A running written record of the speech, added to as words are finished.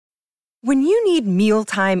When you need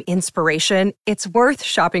mealtime inspiration, it's worth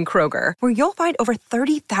shopping Kroger, where you'll find over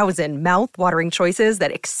 30,000 mouth-watering choices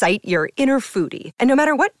that excite your inner foodie. And no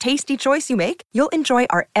matter what tasty choice you make, you'll enjoy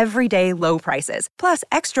our everyday low prices, plus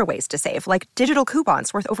extra ways to save, like digital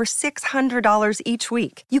coupons worth over $600 each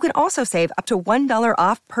week. You can also save up to $1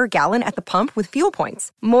 off per gallon at the pump with fuel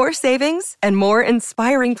points. More savings and more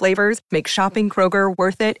inspiring flavors make shopping Kroger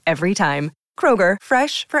worth it every time. Kroger,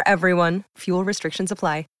 fresh for everyone. Fuel restrictions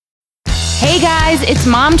apply. Hey guys, it's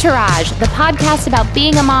Mom Tourage, the podcast about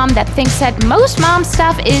being a mom that thinks that most mom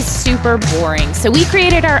stuff is super boring. So we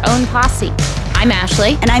created our own posse. I'm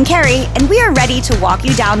Ashley. And I'm Carrie, and we are ready to walk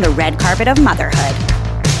you down the red carpet of motherhood.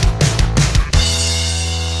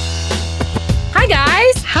 Hi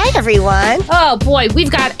guys. Hi everyone. Oh boy, we've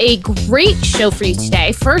got a great show for you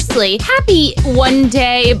today. Firstly, happy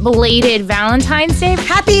one-day belated Valentine's Day.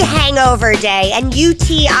 Happy hangover day and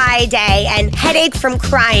UTI day and headache from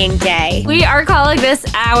crying day. We are calling this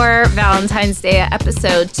our Valentine's Day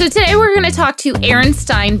episode. So today we're going to talk to Erin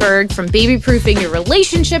Steinberg from Baby-Proofing Your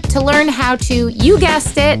Relationship to learn how to, you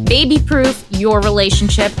guessed it, baby-proof your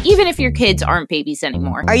relationship, even if your kids aren't babies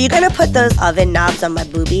anymore. Are you going to put those oven knobs on my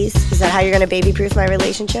boobies? Is that how you're going to baby-proof my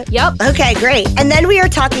relationship? Yep. Okay, great. And then we are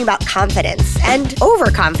talking about confidence and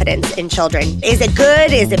overconfidence in children. Is it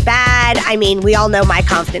good? Is it bad? I mean, we all know my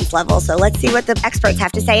confidence level, so let's see what the experts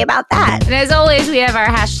have to say about that. And as always, we have our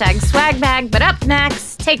hashtag swag bag, but up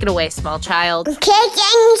next, take it away, small child.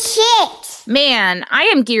 Kicking shit. Man, I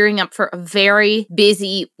am gearing up for a very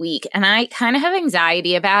busy week, and I kind of have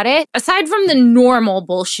anxiety about it. Aside from the normal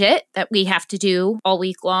bullshit that we have to do all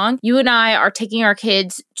week long, you and I are taking our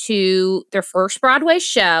kids to their first Broadway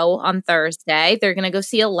show on Thursday. They're going to go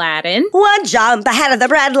see Aladdin. One jump ahead of the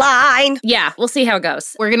bread line. Yeah, we'll see how it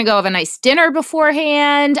goes. We're going to go have a nice dinner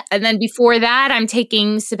beforehand. And then before that, I'm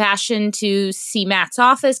taking Sebastian to see Matt's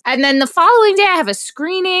office. And then the following day, I have a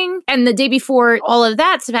screening. And the day before all of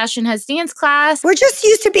that, Sebastian has dance class. We're just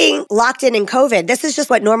used to being locked in COVID. This is just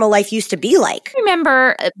what normal life used to be like. I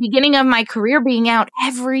remember at the beginning of my career being out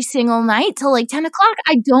every single night till like 10 o'clock.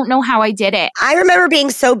 I don't know how I did it. I remember being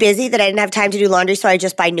so busy that I didn't have time to do laundry, so I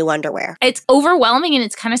just buy new underwear. It's overwhelming and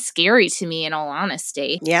it's kind of scary to me, in all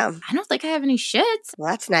honesty. Yeah. I don't think I have any shits.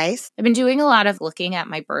 Well, that's nice. I've been doing a lot of looking at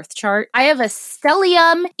my birth chart. I have a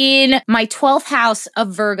stellium in my 12th house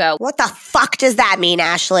of Virgo. What the fuck does that mean,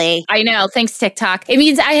 Ashley? I know. Thanks, TikTok. It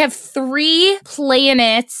means I have 3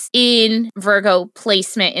 planets in Virgo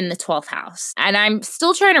placement in the 12th house. And I'm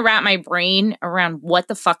still trying to wrap my brain around what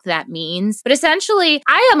the fuck that means. But essentially,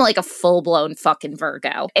 I am like a full-blown fucking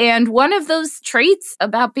Virgo. And one of those traits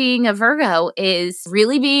about being a Virgo is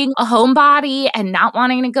really being a homebody and not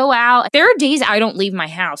wanting to go out. There are days I don't leave my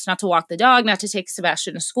house, not to walk the dog, not to take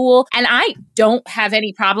Sebastian to school. And I don't have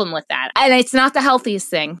any problem with that. And it's not the healthiest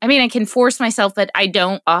thing. I mean, I can force myself, but I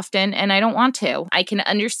don't often, and I don't want to. I can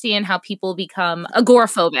understand how people become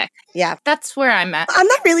agoraphobic. Yeah. That's where I'm at. I'm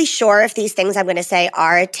not really sure if these things I'm going to say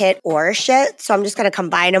are a tit or a shit, so I'm just going to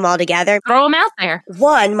combine them all together. Throw them out there.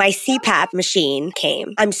 One, my CPAP machine came.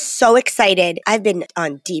 I'm so excited. I've been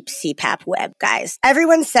on deep CPAP Web, guys.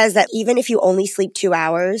 Everyone says that even if you only sleep 2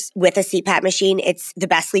 hours with a CPAP machine, it's the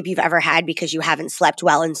best sleep you've ever had because you haven't slept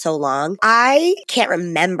well in so long. I can't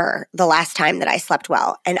remember the last time that I slept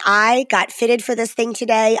well, and I got fitted for this thing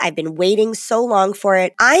today. I've been waiting so long for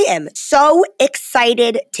it. I am so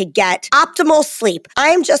excited to get optimal sleep.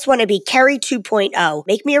 I just want to be Carrie 2.0.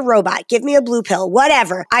 Make me a robot. Give me a blue pill.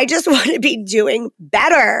 Whatever. I just want to be doing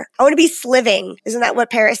better. I want to be sliving. Isn't that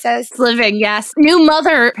what Paris says? Sliving, yes. New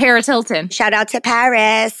mother, Paris Hilton. Shout out to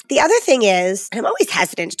Paris. The other thing is, and I'm always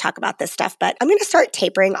hesitant to talk about this stuff, but I'm going to start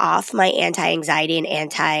tapering off my anti-anxiety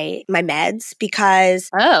and my meds because...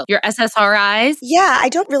 Oh, your SSRIs? Yeah, I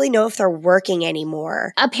don't really know if they're working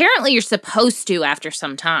anymore. Apparently you're supposed to after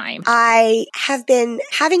some time. I have been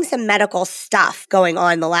having some medical stuff going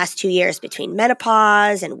on the last 2 years between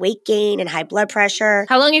menopause and weight gain and high blood pressure.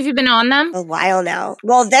 How long have you been on them? A while now.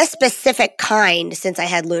 Well, this specific kind since I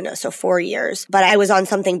had Luna, so 4 years, but I was on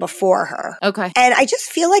something before her. Okay. And I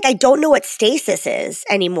just feel like I don't know what stasis is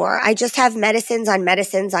anymore. I just have medicines on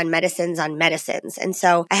medicines on medicines on medicines. And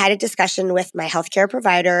so I had a discussion with my healthcare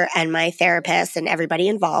provider and my therapist and everybody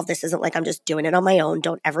involved. This isn't like I'm just doing it on my own.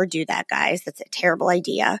 Don't ever do that, guys. That's a terrible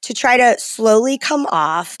idea. To try to slowly come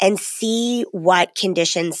off and see what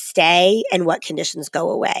conditions stay and what conditions go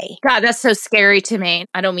away. God, that's so scary to me.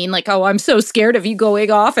 I don't mean like, oh, I'm so scared of you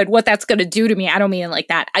going off and what that's going to do to me. I don't mean like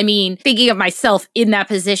that. I mean, thinking of myself in that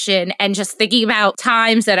position and just thinking about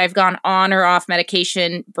times that I've gone on or off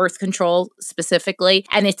medication, birth control specifically,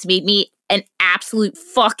 and it's made me an absolute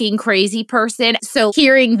fucking crazy person. So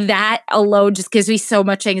hearing that alone just gives me so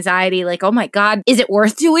much anxiety. Like, oh my God, is it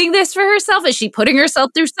worth doing this for herself? Is she putting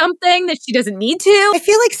herself through something that she doesn't need to? I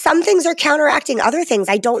feel like some things are counteracting other things.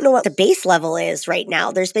 I don't know what the base level is right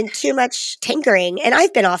now. There's been too much tinkering, and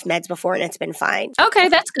I've been off meds before and it's been fine. Okay,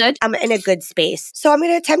 that's good. I'm in a good space. So I'm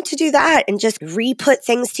going to attempt to do that and just re-put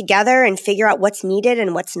things together and figure out what's needed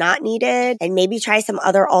and what's not needed, and maybe try some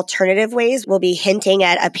other alternative ways. We'll be hinting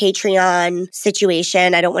at a Patreon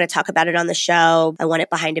situation. I don't want to talk about it on the show. I want it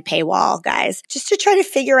behind a paywall, guys, just to try to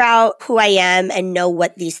figure out who I am and know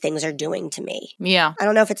what these things are doing to me. Yeah. I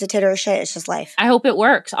don't know if it's a tit or a shit. It's just life. I hope it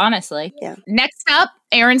works, honestly. Yeah. Next up,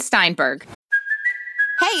 Aaron Steinberg.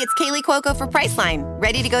 Hey, it's Kaylee Cuoco for Priceline.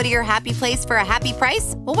 Ready to go to your happy place for a happy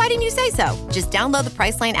price? Well, why didn't you say so? Just download the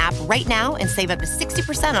Priceline app right now and save up to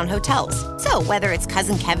 60% on hotels. So whether it's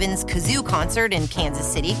Cousin Kevin's Kazoo Concert in Kansas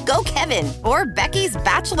City, go Kevin, or Becky's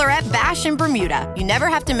Bachelorette Bash in Bermuda, you never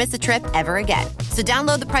have to miss a trip ever again. So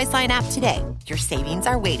download the Priceline app today. Your savings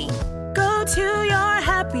are waiting. Go to your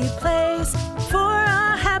happy place for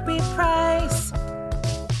a happy price.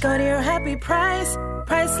 Go to your happy price,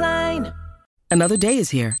 Priceline. Another day is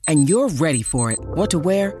here, and you're ready for it. What to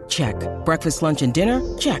wear? Check. Breakfast, lunch, and dinner?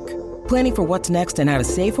 Check. Planning for what's next and how to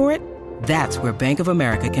save for it? That's where Bank of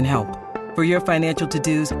America can help. For your financial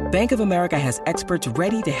to-dos, Bank of America has experts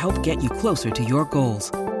ready to help get you closer to your goals.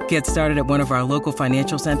 Get started at one of our local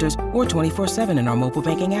financial centers or 24/7 in our mobile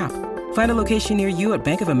banking app. Find a location near you at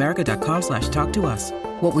bankofamerica.com/talktous.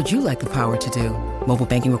 What would you like the power to do? Mobile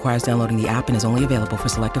banking requires downloading the app and is only available for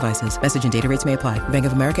select devices. Message and data rates may apply. Bank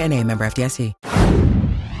of America N.A., member FDIC.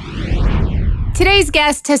 Today's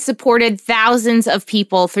guest has supported thousands of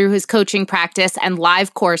people through his coaching practice and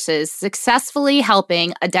live courses, successfully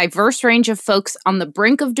helping a diverse range of folks on the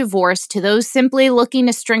brink of divorce to those simply looking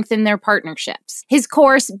to strengthen their partnerships. His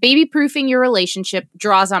course, Baby Proofing Your Relationship,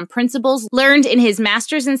 draws on principles learned in his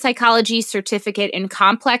Master's in Psychology certificate in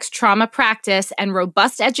complex trauma practice and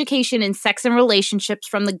robust education in sex and relationships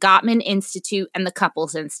from the Gottman Institute and the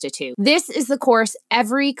Couples Institute. This is the course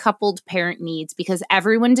every coupled parent needs because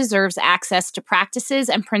everyone deserves access to practices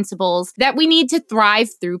and principles that we need to thrive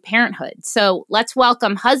through parenthood. So let's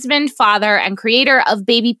welcome husband, father, and creator of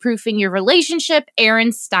Baby Proofing Your Relationship,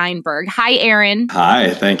 Aaron Steinberg. Hi, Aaron.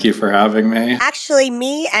 Hi, thank you for having me. Actually,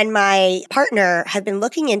 me and my partner have been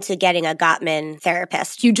looking into getting a Gottman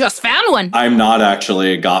therapist. You just found one. I'm not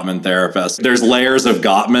actually a Gottman therapist. There's layers of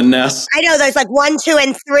Gottmanness. I know there's like 1, 2,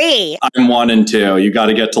 and 3. I'm 1 and 2. You got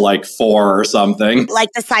to get to like 4 or something. Like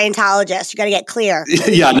the Scientologist, you got to get clear.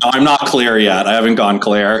 Yeah, no, I'm not clear yet. I haven't gone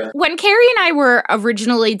clear. When Carrie and I were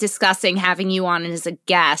originally discussing having you on as a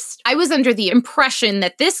guest, I was under the impression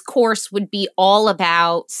that this course would be all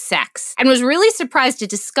about sex and was really surprised to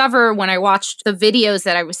discover when I watched the videos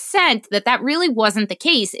that I was sent that that really wasn't the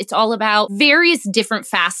case. It's all about various different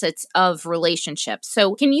facets of relationships.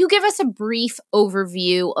 So can you give us a brief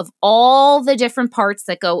overview of all the different parts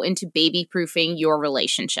that go into baby proofing your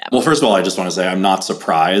relationship? Well, first of all, I just want to say I'm not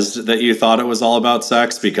surprised that you thought it was all about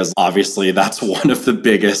sex because obviously that's one of the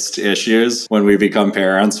biggest issues when we become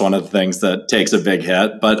parents, one of the things that takes a big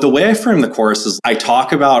hit. But the way I frame the course is I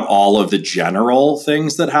talk about all of the general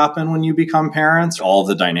things that happen when you become parents, all of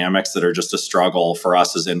the dynamics that are just a struggle for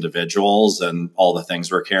us as individuals and all the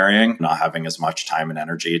things we're carrying, not having as much time and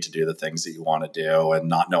energy to do the things that you want to do and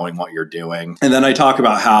not knowing what you're doing. And then I talk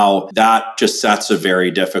about how that just sets a very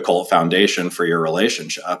difficult foundation for your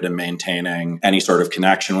relationship and maintaining any sort of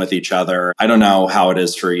connection with each other. I don't know how it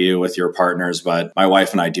is for you with your partners, but my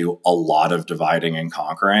wife and I do a lot of dividing and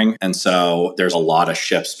conquering. And so there's a lot of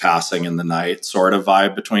ships passing in the night sort of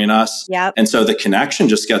vibe between us. Yep. And so the connection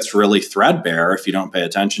just gets really threadbare if you don't pay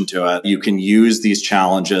attention to it. You can use these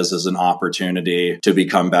challenges as an opportunity to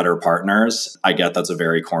become better partners. I get that's a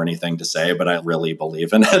very corny thing to say, but I really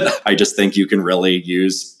believe in it. I just think you can really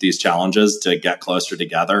use these challenges to get closer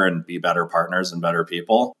together and be better partners and better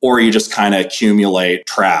people. Or you just kind of accumulate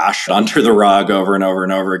trash under the rug over and over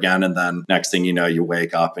and over again. And then next thing you know, you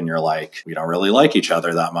wake up and you're like, we don't really like each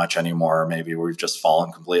other that much anymore. Maybe we've just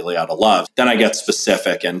fallen completely out of love. Then I get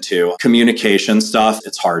specific into communication stuff.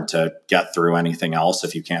 It's hard to get through anything else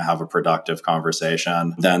if you can't have a productive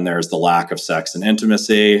conversation. Then there's the lack of sex and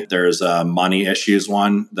intimacy. There's a money issues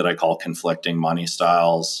one that I call conflicting money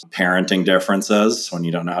styles, parenting differences when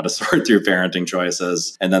you don't know how to sort through parenting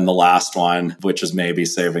choices. And then the last one, which is maybe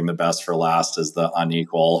saving the best for last, is the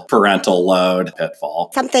unequal parental load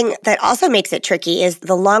pitfall. Something that also makes it tricky is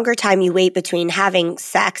the longer time you wait between having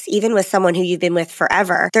sex, even with someone who you've been with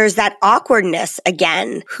forever, there's that awkwardness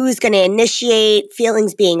again. Who's going to initiate,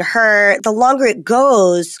 feelings being hurt? The longer it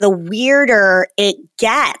goes, the weirder it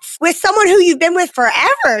gets with someone who you've been with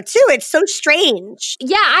forever too. It's so strange.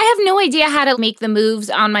 Yeah, I have no idea how to make the moves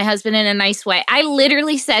on my husband in a nice way. I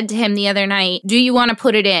literally said to him the other night, do you want to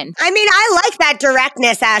put it in? I mean, I like that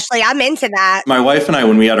directness, Ashley. I'm into that. My wife and I,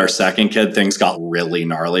 when we had our second kid, things got really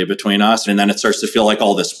gnarly between us. And then it starts to feel like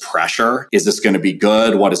all this pressure. Is this going to be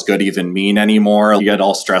good? What does good even mean anymore? You get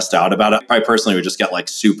all stressed out about it. I personally would just get like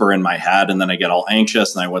super in my head, and then I get all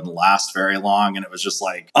anxious and I wouldn't last very long. And it was just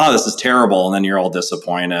like, oh, this is terrible. And then you're all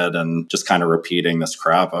disappointed and just kind of repeating this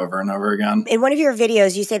crap over and over again. In one of your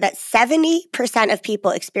videos, you say that 70% of people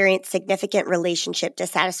experience significant relationship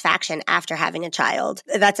dissatisfaction after having a child.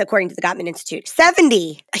 That's according to the Gottman Institute.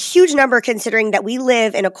 70, a huge number considering that we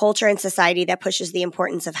live in a culture and society that pushes the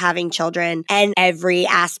importance of having children and every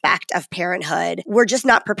aspect of parenthood. We're just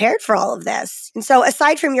not prepared for all of this. And so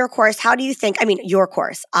aside from your course, how do you think, I mean, your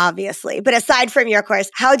course, obviously, but aside from your course,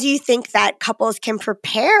 how do you think that couples can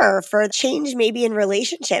prepare for change maybe in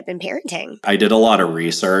relationship and parenting? I did a lot of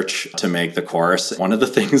research to make the course. One of the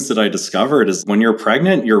things that I discovered is when you're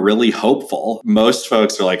pregnant, you're really hopeful. Most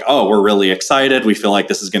folks are like, oh, we're really excited. We feel like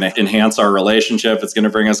this is going to enhance our relationship. It's going to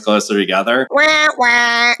bring us closer together. Wah,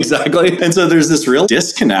 wah. Exactly. And so there's this real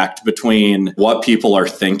disconnect between what people are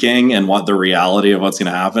thinking and what the reality of what's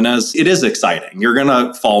going to happen is. It is exciting. You're going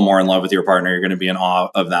to fall more in love with your partner. You're going to be in awe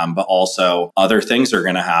of them, but also other things are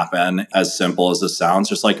going to happen. As simple as this sounds,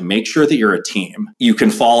 just like make sure that you're a team. You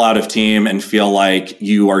can fall out of team and feel like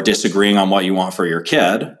you are disagreeing on what you want for your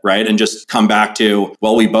kid, right? And just come back to,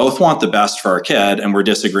 well, we both want the best for our kid and we're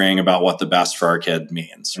disagreeing about what the best for our kid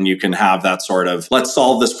means. And you can have that sort of, let's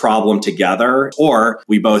solve this problem together, or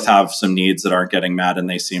we both have some needs that aren't getting met and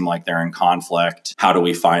they seem like they're in conflict. How do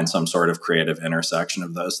we find some sort of creative intersection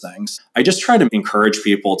of those things? I just try to encourage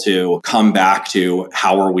people to come back to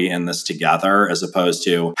how are we in this together, as opposed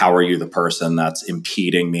to how are you the person that's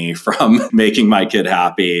impeding me from making my kid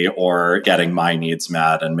happy or getting my needs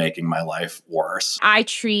met and making my life worse. I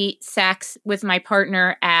treat sex with my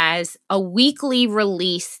partner as a weekly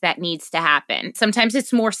release that needs to happen. Sometimes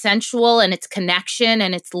it's more sensual and it's connection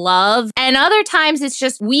and it's love. And other times it's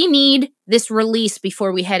just we need this release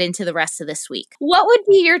before we head into the rest of this week. What would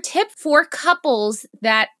be your tip for couples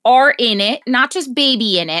that are in it, not just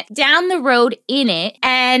baby in it, down the road in it,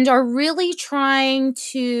 and are really trying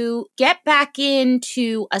to get back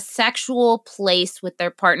into a sexual place with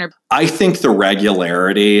their partner? I think the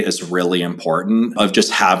regularity is really important of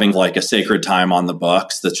just having like a sacred time on the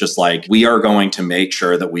books that's just like, we are going to make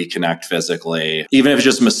sure that we connect physically, even if it's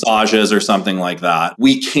just massages or something like that.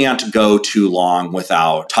 We can't go too long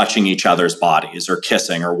without touching each other's bodies or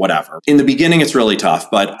kissing or whatever. In the beginning, it's really tough,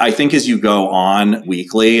 but I think as you go on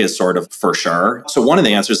weekly is sort of for sure. So one of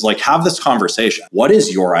the answers is like, have this conversation. What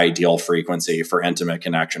is your ideal frequency for intimate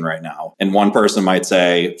connection right now? And one person might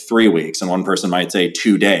say 3 weeks and one person might say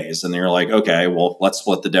 2 days. And then you're like, okay, well, let's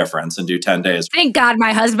split the difference and do 10 days. Thank God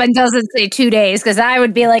my husband doesn't say 2 days, because I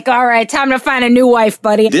would be like, all right, time to find a new wife,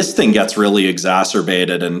 buddy. This thing gets really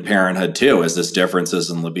exacerbated in parenthood too, is this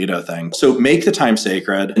differences in libido thing. So make the time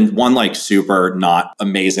sacred. And one like super not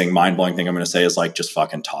amazing, mind-blowing thing I'm going to say is like, just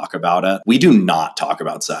fucking talk about it. We do not talk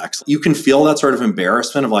about sex. You can feel that sort of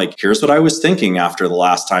embarrassment of like, here's what I was thinking after the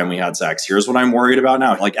last time we had sex. Here's what I'm worried about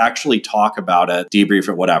now. Like actually talk about it, debrief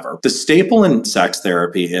it, whatever. The staple in sex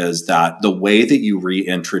therapy is that the way that you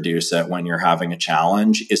reintroduce it when you're having a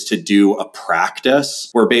challenge is to do a practice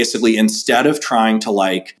where basically instead of trying to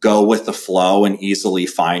like go with the flow and easily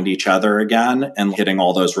find each other again and hitting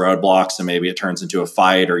all those roadblocks and maybe it turns into a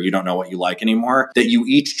fight or you don't know what you like anymore, that you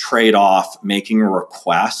each trade off making a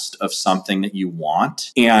request of something that you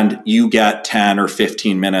want and you get 10 or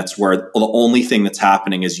 15 minutes where the only thing that's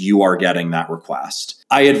happening is you are getting that request.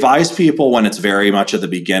 I advise people when it's very much at the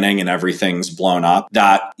beginning and everything's blown up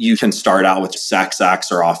that you can start out with sex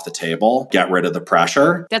acts are off the table, get rid of the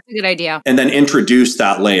pressure. That's a good idea. And then introduce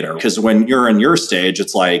that later. Because when you're in your stage,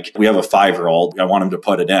 it's like, we have a 5-year-old, I want him to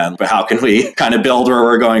put it in, but how can we kind of build where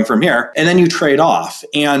we're going from here? And then you trade off.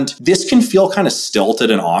 And this can feel kind of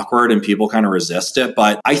stilted and awkward and people kind of resist it,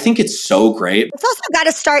 but I think it's so great. It's also got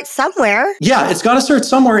to start somewhere. Yeah, it's got to start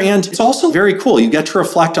somewhere. And it's also very cool. You get to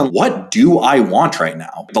reflect on what do I want right now?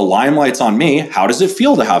 now. The limelight's on me. How does it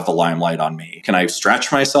feel to have the limelight on me? Can I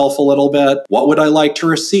stretch myself a little bit? What would I like to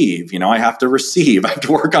receive? I have to receive. I have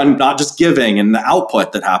to work on not just giving and the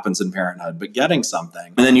output that happens in parenthood, but getting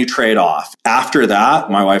something. And then you trade off. After that,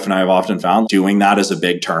 my wife and I have often found doing that is a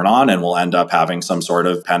big turn on, and we'll end up having some sort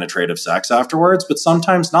of penetrative sex afterwards, but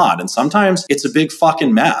sometimes not. And sometimes it's a big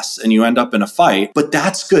fucking mess and you end up in a fight. But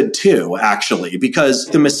that's good too, actually, because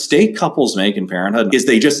the mistake couples make in parenthood is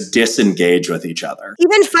they just disengage with each other.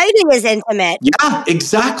 Even fighting is intimate. Yeah,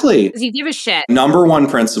 exactly. Because you give a shit. Number one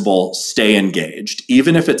principle, stay engaged.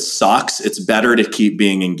 Even if it sucks, it's better to keep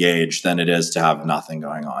being engaged than it is to have nothing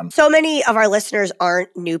going on. So many of our listeners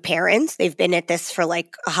aren't new parents. They've been at this for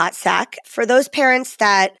like a hot sec. For those parents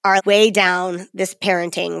that are way down this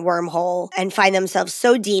parenting wormhole and find themselves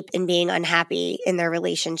so deep in being unhappy in their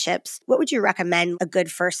relationships, what would you recommend a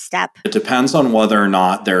good first step? It depends on whether or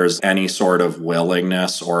not there's any sort of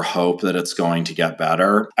willingness or hope that it's going to get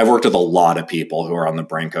better. I've worked with a lot of people who are on the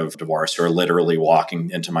brink of divorce who are literally walking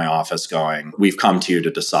into my office going, we've come to you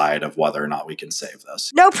to decide of whether or not we can save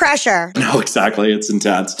this. No pressure. No, exactly. It's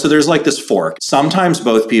intense. So there's like this fork. Sometimes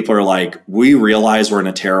both people are like, we realize we're in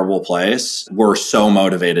a terrible place. We're so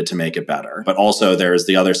motivated to make it better. But also there's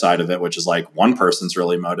the other side of it, which is like one person's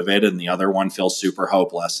really motivated and the other one feels super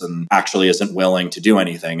hopeless and actually isn't willing to do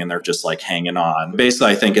anything. And they're just like hanging on.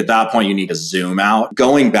 Basically, I think at that point, you need to zoom out,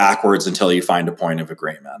 going backwards until you find a point of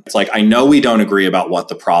agreement. It's like, I know we don't agree about what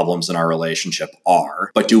the problems in our relationship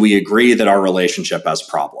are, but do we agree that our relationship has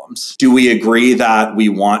problems? Do we agree that we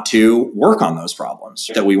want to work on those problems,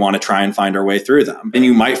 that we want to try and find our way through them? And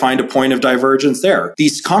you might find a point of divergence there.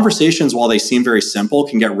 These conversations, while they seem very simple,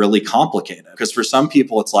 can get really complicated because for some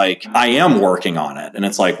people, it's like, I am working on it. And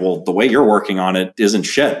it's like, well, the way you're working on it isn't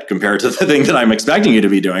shit compared to the thing that I'm expecting you to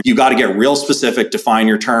be doing. You got to get real specific, define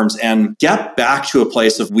your terms, and get back to a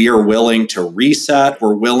place of we are willing to reset.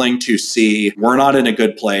 We're willing to see we're not in a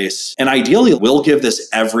good place. And ideally, we'll give this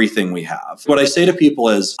everything we have. What I say to people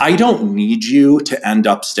is, I don't need you to end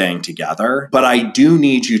up staying together, but I do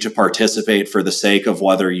need you to participate for the sake of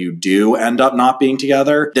whether you do end up not being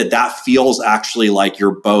together, that feels actually like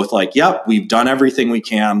you're both like, yep, we've done everything we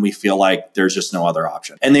can. We feel like there's just no other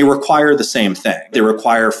option. And they require the same thing. They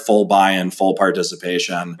require full buy-in, full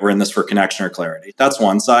participation. We're in this for connection or clarity. That's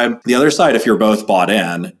one side. The other side, if you're both bought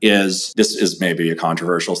in, is this is maybe a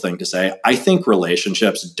controversial thing to say. I think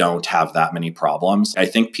relationships don't have that many problems. I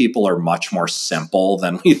think people are much more simple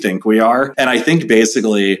than we think we are. And I think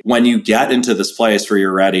basically when you get into this place where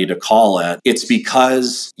you're ready to call it, it's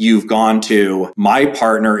because you've gone to, my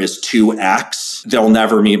partner is 2X. They'll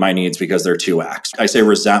never meet my needs because they're 2X. I say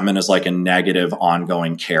resentment is like a negative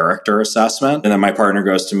ongoing character assessment. And then my partner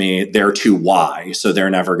goes to me, they're 2Y. So they're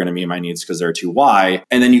never going to meet my needs because they're 2Y.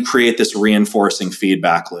 And then you create this reinforcing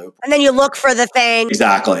feedback loop. And then you look for the thing.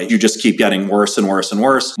 Exactly. You just keep getting worse and worse and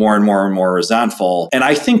worse, more and more and more resentful. And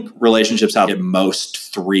I think relationships have at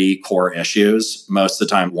most 3 core issues, most of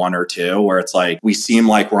the time 1 or 2, where it's like we seem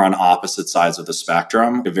like we're on opposite sides of the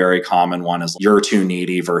spectrum. A very common one is you're too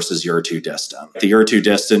needy versus you're too distant. The you're too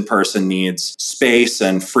distant person needs space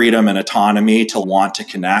and freedom and autonomy to want to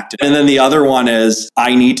connect. And then the other one is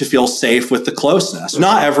I need to feel safe with the closeness.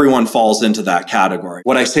 Not everyone falls into that category.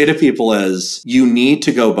 What I say to people is you need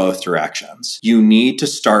to go both directions. You need to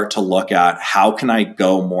start to look at how can I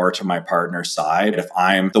go more to my partner's side? If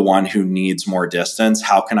I'm the one who needs more distance,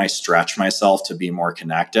 how can I stretch myself to be more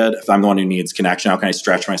connected? If I'm the one who needs connection, how can I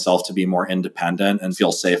stretch myself to be more independent and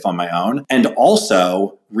feel safe on my own? And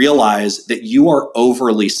also realize that you are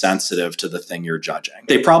overly sensitive to the thing you're judging.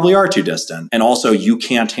 They probably are too distant. And also you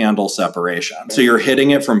can't handle separation. So you're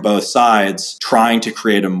hitting it from both sides, trying to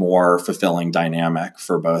create a more fulfilling dynamic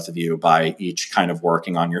for both of you by each kind of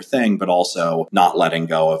working on your thing, but also not letting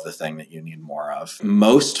go of the thing that you need more of.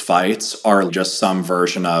 Most fights are just some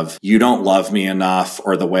version of you don't love me enough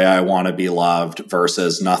or the way I want to be loved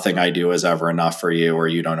versus nothing I do is ever enough for you or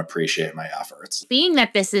you don't appreciate my efforts. Being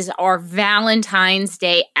that this is our Valentine's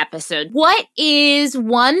Day episode, what is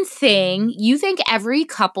one thing you think every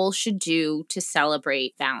couple should do to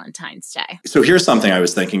celebrate Valentine's Day? So here's something I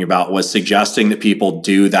was thinking about was suggesting that people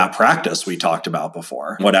do that practice we talked about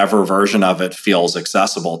before. Whatever version of it feels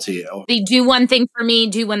accessible to you. They do one thing for me,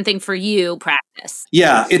 do one thing for you practice.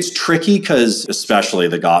 Yeah, it's tricky because especially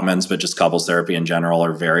the Gottmans, but just couples therapy in general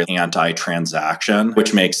are very anti-transaction,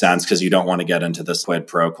 which makes sense because you don't want to get into this quid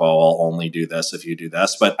pro quo, I'll only do this if you do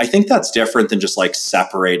this. But I think that's different than just like separating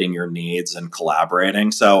separating your needs and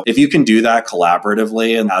collaborating. So if you can do that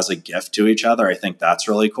collaboratively and as a gift to each other, I think that's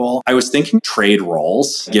really cool. I was thinking trade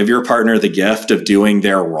roles. Give your partner the gift of doing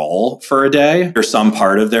their role for a day or some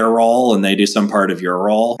part of their role, and they do some part of your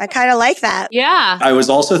role. I kind of like that. Yeah. I was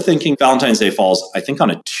also thinking Valentine's Day falls, I think,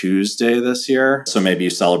 on a Tuesday this year. So maybe you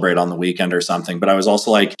celebrate on the weekend or something. But I was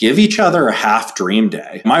also like, give each other a half dream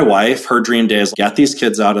day. My wife, her dream day is get these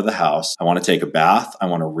kids out of the house. I want to take a bath. I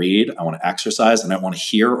want to read. I want to exercise. And I don't want to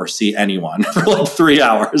hear or see anyone for like 3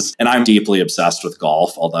 hours. And I'm deeply obsessed with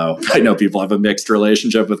golf, although I know people have a mixed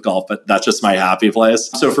relationship with golf, but that's just my happy place.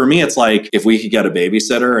 So for me, it's like if we could get a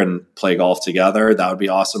babysitter and play golf together, that would be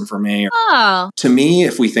awesome for me. Oh. To me,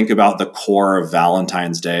 if we think about the core of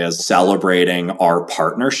Valentine's Day as celebrating our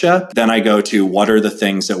partnership, then I go to what are the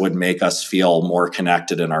things that would make us feel more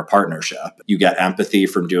connected in our partnership? You get empathy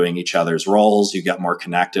from doing each other's roles. You get more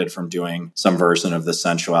connected from doing some version of the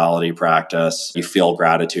sensuality practice. You feel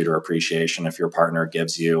gratitude or appreciation if your partner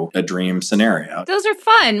gives you a dream scenario. Those are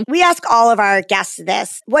fun. We ask all of our guests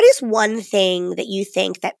this. What is one thing that you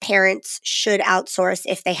think that parents should outsource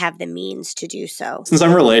if they have the means to do so? Since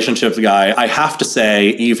I'm a relationship guy, I have to say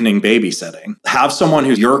evening babysitting. Have someone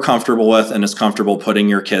who you're comfortable with and is comfortable putting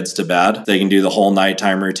your kids to bed. They can do the whole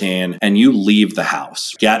nighttime routine and you leave the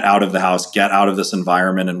house. Get out of the house. Get out of this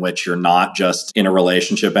environment in which you're not just in a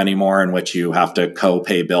relationship anymore, in which you have to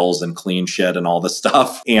co-pay bills and clean shit and all this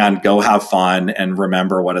stuff, and go have fun and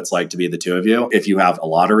remember what it's like to be the two of you. If you have a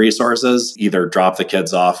lot of resources, either drop the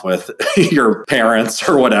kids off with your parents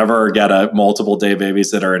or whatever, or get a multiple day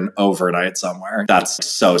babysitter and overnight somewhere. That's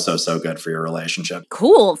so good for your relationship.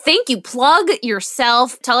 Cool. Thank you. Plug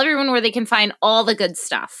yourself. Tell everyone where they can find all the good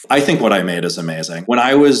stuff. I think what I made is amazing. When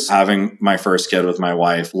I was having my first kid with my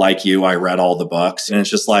wife, like you, I read all the books and it's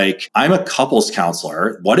just like, I'm a couples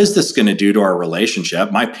counselor. What is this going to do to our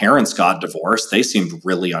relationship? My parents got divorced. They seemed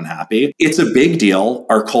really unhappy. It's a big deal.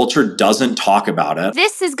 Our culture doesn't talk about it.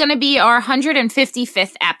 This is going to be our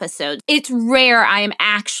 155th episode. It's rare I am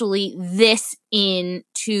actually this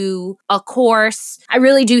into a course. I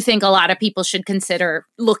really do think a lot of people should consider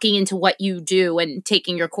looking into what you do and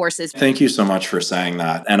taking your courses. Thank you so much for saying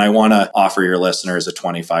that. And I want to offer your listeners a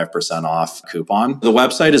 25% off coupon. The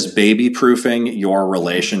website is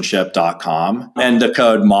babyproofingyourrelationship.com and the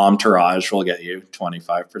code MOMTOURAGE will get you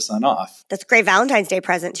 25% off. That's a great Valentine's Day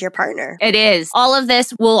present to your partner. It is. All of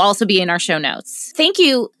this will also be in our show notes. Thank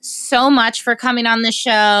you so much for coming on the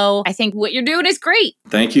show. I think what you're doing is great.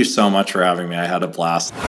 Thank you so much for having me. I had a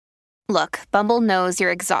blast. Look, Bumble knows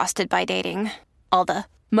you're exhausted by dating. All the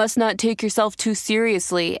must not take yourself too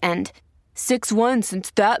seriously and 6'1"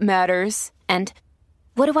 since that matters. And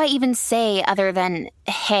what do I even say other than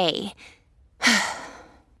hey?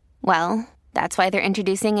 Well, that's why they're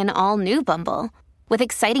introducing an all-new Bumble with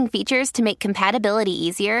exciting features to make compatibility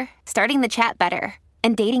easier, starting the chat better,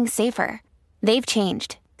 and dating safer. They've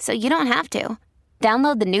changed, so you don't have to.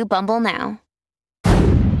 Download the new Bumble now.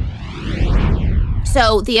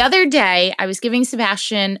 So the other day, I was giving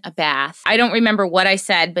Sebastian a bath. I don't remember what I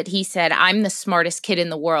said, but he said, I'm the smartest kid in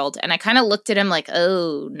the world. And I kind of looked at him like,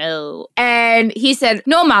 oh, no. And he said,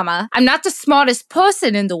 no, mama, I'm not the smartest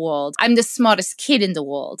person in the world. I'm the smartest kid in the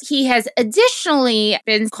world. He has additionally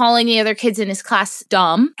been calling the other kids in his class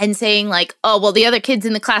dumb and saying like, oh, well, the other kids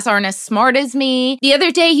in the class aren't as smart as me. The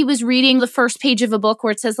other day, he was reading the first page of a book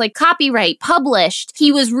where it says like copyright, published.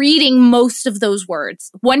 He was reading most of those words.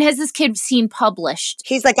 When has this kid seen published?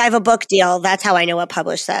 He's like, I have a book deal. That's how I know what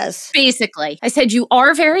publish says. Basically, I said, you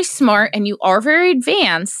are very smart and you are very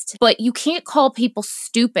advanced, but you can't call people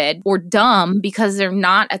stupid or dumb because they're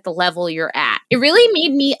not at the level you're at. It really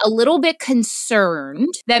made me a little bit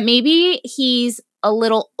concerned that maybe he's a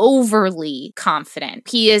little overly confident.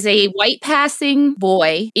 He is a white passing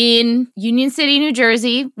boy in Union City, New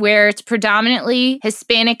Jersey, where it's predominantly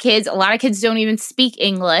Hispanic kids. A lot of kids don't even speak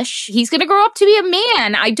English. He's going to grow up to be a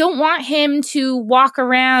man. I don't want him to walk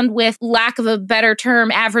around with, lack of a better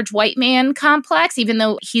term, average white man complex, even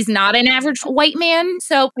though he's not an average white man.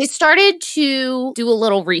 So I started to do a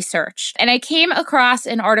little research and I came across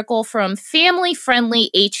an article from Family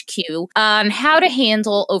Friendly HQ on how to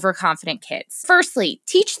handle overconfident kids. Firstly,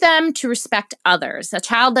 teach them to respect others. A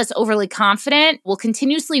child that's overly confident will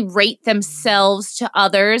continuously rate themselves to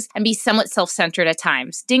others and be somewhat self-centered at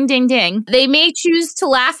times. Ding, ding, ding. They may choose to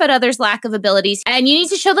laugh at others' lack of abilities, and you need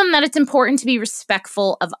to show them that it's important to be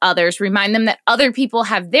respectful of others. Remind them that other people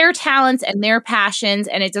have their talents and their passions,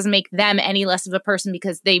 and it doesn't make them any less of a person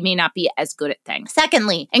because they may not be as good at things.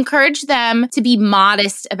 Secondly, encourage them to be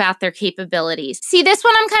modest about their capabilities. See, this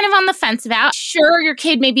one I'm kind of on the fence about. Sure, your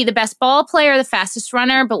kid may be the best ball player, the fastest fastest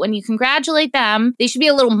runner, but when you congratulate them, they should be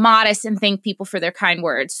a little modest and thank people for their kind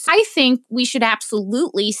words. I think we should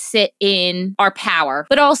absolutely sit in our power,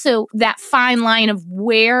 but also that fine line of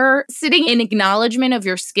where sitting in acknowledgement of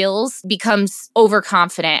your skills becomes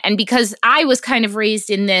overconfident. And because I was kind of raised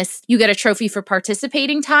in this, you get a trophy for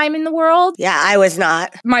participating time in the world. Yeah, I was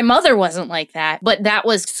not. My mother wasn't like that, but that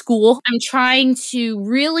was school. I'm trying to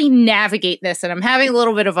really navigate this and I'm having a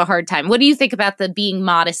little bit of a hard time. What do you think about the being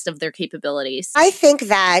modest of their capabilities? I think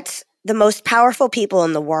that the most powerful people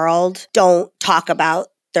in the world don't talk about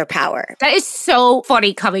their power. That is so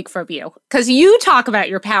funny coming from you because you talk about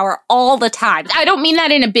your power all the time. I don't mean that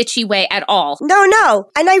in a bitchy way at all. No.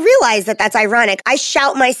 And I realize that that's ironic. I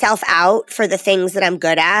shout myself out for the things that I'm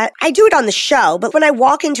good at. I do it on the show, but when I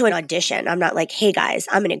walk into an audition, I'm not like, hey guys,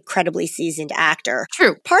 I'm an incredibly seasoned actor.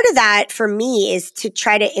 True. Part of that for me is to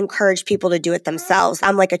try to encourage people to do it themselves.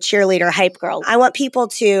 I'm like a cheerleader hype girl. I want people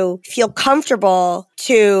to feel comfortable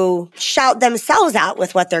to shout themselves out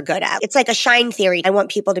with what they're good at. It's like a shine theory. I want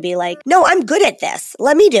people to be like, no, I'm good at this.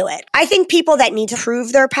 Let me do it. I think people that need to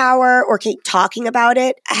prove their power or keep talking about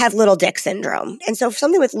it have little dick syndrome. And so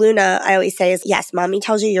something with Luna, I always say is, yes, mommy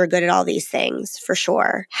tells you you're good at all these things for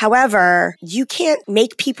sure. However, you can't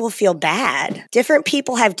make people feel bad. Different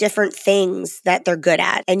people have different things that they're good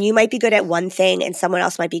at. And you might be good at one thing and someone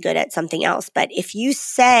else might be good at something else. But if you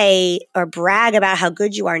say or brag about how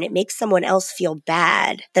good you are and it makes someone else feel bad,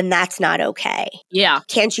 then that's not okay. Yeah.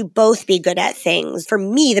 Can't you both be good at things? For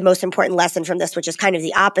me, the most important lesson from this, which is kind of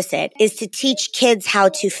the opposite, is to teach kids how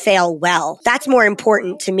to fail well. That's more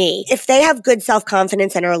important to me. If they have good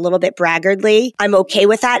self-confidence and are a little bit braggartly, I'm okay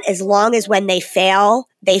with that as long as when they fail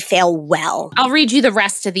well. I'll read you the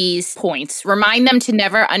rest of these points. Remind them to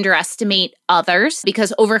never underestimate others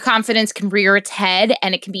because overconfidence can rear its head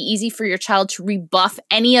and it can be easy for your child to rebuff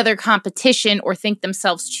any other competition or think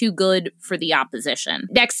themselves too good for the opposition.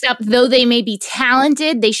 Next up, though they may be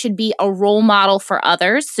talented, they should be a role model for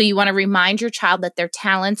others. So you want to remind your child that their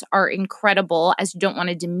talents are incredible as you don't want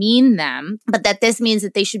to demean them, but that this means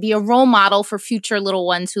that they should be a role model for future little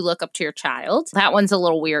ones who look up to your child. That one's a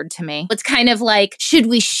little weird to me. It's kind of like, should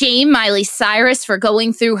we shame Miley Cyrus for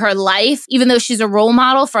going through her life, even though she's a role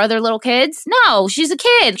model for other little kids? No, she's a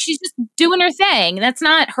kid. She's just doing her thing. That's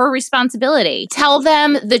not her responsibility. Tell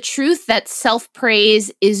them the truth that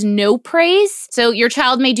self-praise is no praise. So your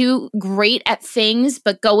child may do great at things,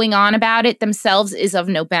 but going on about it themselves is of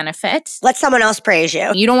no benefit. Let someone else praise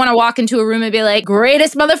you. You don't want to walk into a room and be like,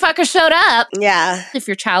 greatest motherfucker showed up. Yeah. If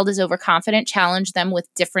your child is overconfident, challenge them with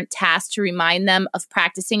different tasks to remind them of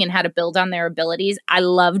practicing and how to build on their abilities. I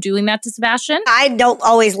love doing that to Sebastian. I don't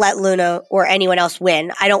always let Luna or anyone else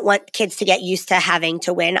win. I don't want kids to get used to having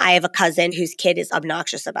to win. I have a cousin whose kid is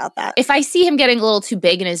obnoxious about that. If I see him getting a little too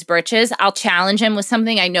big in his britches, I'll challenge him with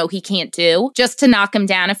something I know he can't do just to knock him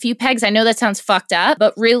down a few pegs. I know that sounds fucked up,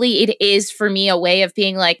 but really it is for me a way of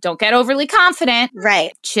being like, don't get overly confident.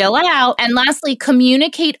 Right. Chill out. And lastly,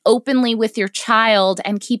 communicate openly with your child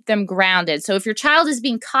and keep them grounded. So if your child is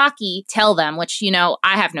being cocky, tell them, which, I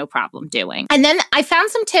have no problem doing. And then I found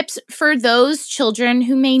some tips for those children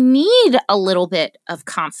who may need a little bit of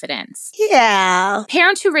confidence. Yeah.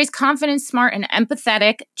 Parents who raise confident, smart, and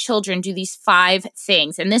empathetic children do these 5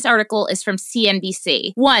 things. And this article is from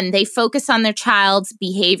CNBC. 1, they focus on their child's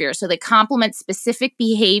behavior. So they compliment specific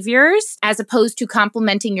behaviors as opposed to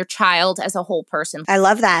complimenting your child as a whole person. I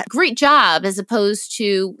love that. Great job as opposed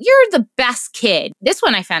to you're the best kid. This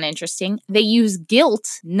one I found interesting. They use guilt,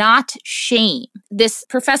 not shame. This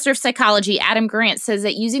professor of psychology, Adam Grant, says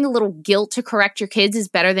that using a little guilt to correct your kids is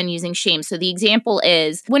better than using shame. So the example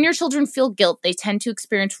is when your children feel guilt, they tend to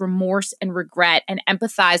experience remorse and regret and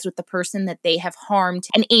empathize with the person that they have harmed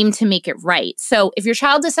and aim to make it right. So if your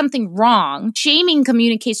child does something wrong, shaming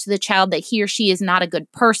communicates to the child that he or she is not a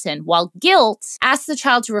good person, while guilt asks the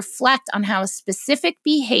child to reflect on how a specific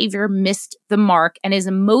behavior missed the mark and is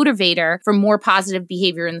a motivator for more positive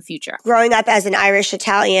behavior in the future. Growing up as an Irish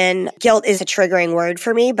Italian, guilt is a triggering word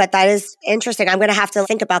for me, but that is interesting. I'm going to have to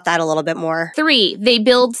think about that a little bit more. 3, they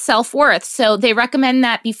build self-worth. So they recommend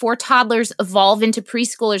that before toddlers evolve into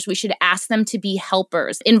preschoolers, we should ask them to be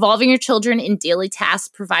helpers. Involving your children in daily tasks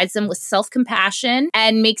provides them with self-compassion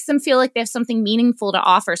and makes them feel like they have something meaningful to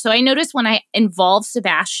offer. So I noticed when I involve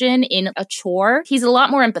Sebastian in a chore, he's a lot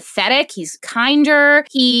more empathetic. He's kinder.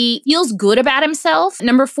 He feels good about himself.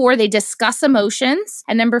 Number 4, they discuss emotions.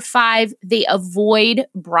 And number 5, they avoid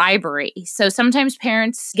bribery. So sometimes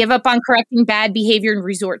parents give up on correcting bad behavior and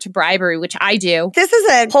resort to bribery, which I do. This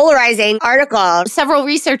is a polarizing article. Several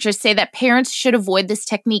researchers say that parents should avoid this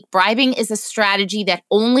technique. Bribing is a strategy that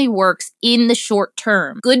only works in the short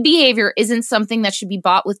term. Good behavior isn't something that should be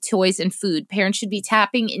bought with toys and food. Parents should be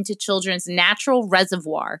tapping into children's natural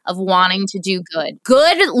reservoir of wanting to do good.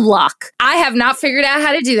 Good luck. I have not figured out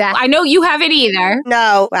how to do that. I know you haven't either.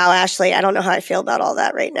 No. Wow, Ashley, I don't know how I feel about all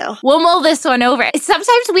that right now. We'll mull this one over.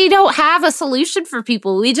 Sometimes we don't have a solution for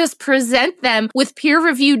people. We just present them with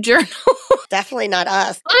peer-reviewed journals. Definitely not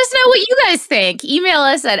us. Let us know what you guys think. Email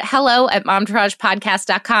us at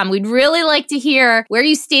hello@momtouragepodcast.com. We'd really like to hear where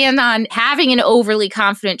you stand on having an overly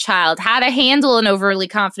confident child, how to handle an overly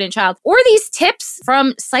confident child, or these tips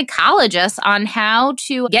from psychologists on how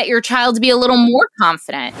to get your child to be a little more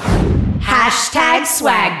confident.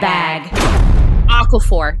 #swagbag.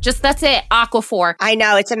 Aquaphor. Just that's it. Aquaphor. I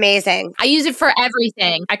know. It's amazing. I use it for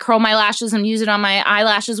everything. I curl my lashes and use it on my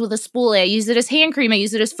eyelashes with a spoolie. I use it as hand cream. I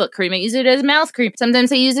use it as foot cream. I use it as mouth cream.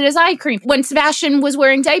 Sometimes I use it as eye cream. When Sebastian was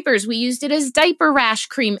wearing diapers, we used it as diaper rash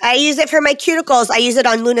cream. I use it for my cuticles. I use it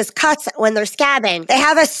on Luna's cuts when they're scabbing. They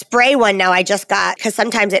have a spray one now I just got because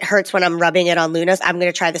sometimes it hurts when I'm rubbing it on Luna's. I'm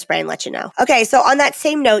going to try the spray and let you know. Okay, so on that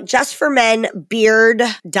same note, Just for Men beard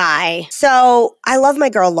dye. So I love my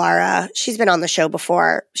girl Laura. She's been on the show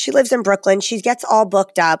before. She lives in Brooklyn. She gets all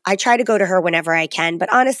booked up. I try to go to her whenever I can,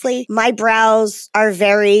 but honestly, my brows are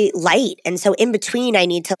very light. And so in between, I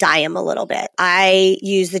need to dye them a little bit. I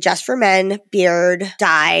use the Just for Men beard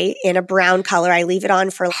dye in a brown color. I leave it on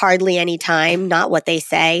for hardly any time, not what they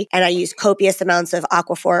say. And I use copious amounts of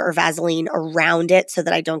Aquaphor or Vaseline around it so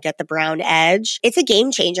that I don't get the brown edge. It's a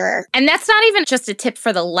game changer. And that's not even just a tip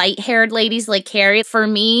for the light-haired ladies like Carrie. For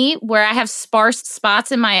me, where I have sparse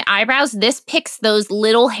spots in my eyebrows, this picks those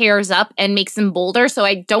little hairs up and makes them bolder so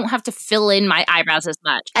I don't have to fill in my eyebrows as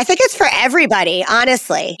much. I think it's for everybody,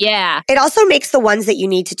 honestly. Yeah. It also makes the ones that you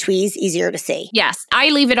need to tweeze easier to see. Yes. I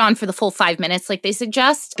leave it on for the full 5 minutes like they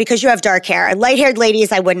suggest. Because you have dark hair. Light-haired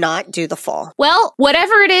ladies, I would not do the full. Well,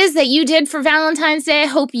 whatever it is that you did for Valentine's Day, I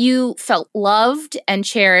hope you felt loved and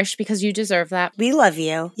cherished because you deserve that. We love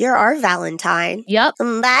you. You're our Valentine. Yep.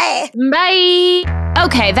 Bye. Bye.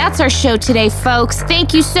 Okay, that's our show today, folks.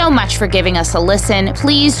 Thank you so much for giving us a listen.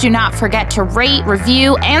 Please do not forget to rate,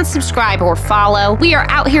 review, and subscribe or follow. We are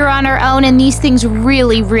out here on our own, and these things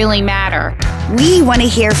really, really matter. We want to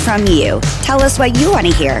hear from you. Tell us what you want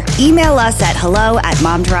to hear. Email us at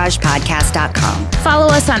hello@momtouragepodcast.com. Follow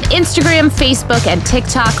us on Instagram, Facebook, and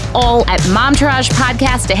TikTok, all at Momtourage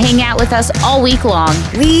Podcast to hang out with us all week long.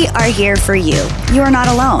 We are here for you. You are not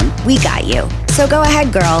alone. We got you. So go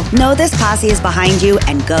ahead, girl. Know this posse is behind you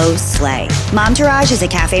and go slay. Momtourage is a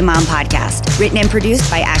Cafe Mom podcast. Written and produced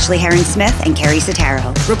by Ashley Herring-Smith and Carrie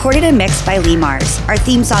Sotero. Recorded and mixed by Lee Mars. Our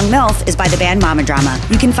theme song, MILF, is by the band Mama Drama.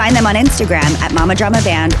 You can find them on Instagram at Mama Drama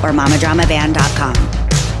Band or mamadramaband.com.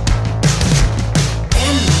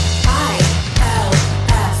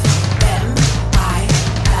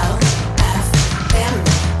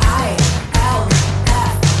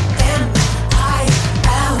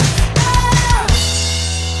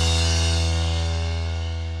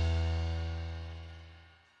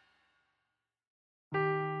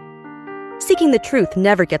 Seeking the truth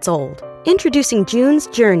never gets old. Introducing June's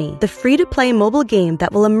Journey, the free-to-play mobile game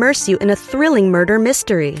that will immerse you in a thrilling murder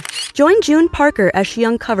mystery. Join June Parker as she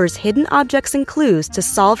uncovers hidden objects and clues to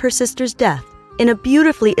solve her sister's death in a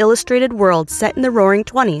beautifully illustrated world set in the Roaring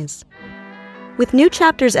 20s. With new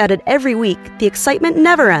chapters added every week, the excitement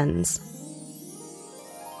never ends.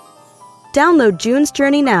 Download June's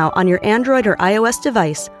Journey now on your Android or iOS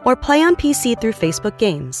device or play on PC through Facebook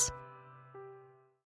Games.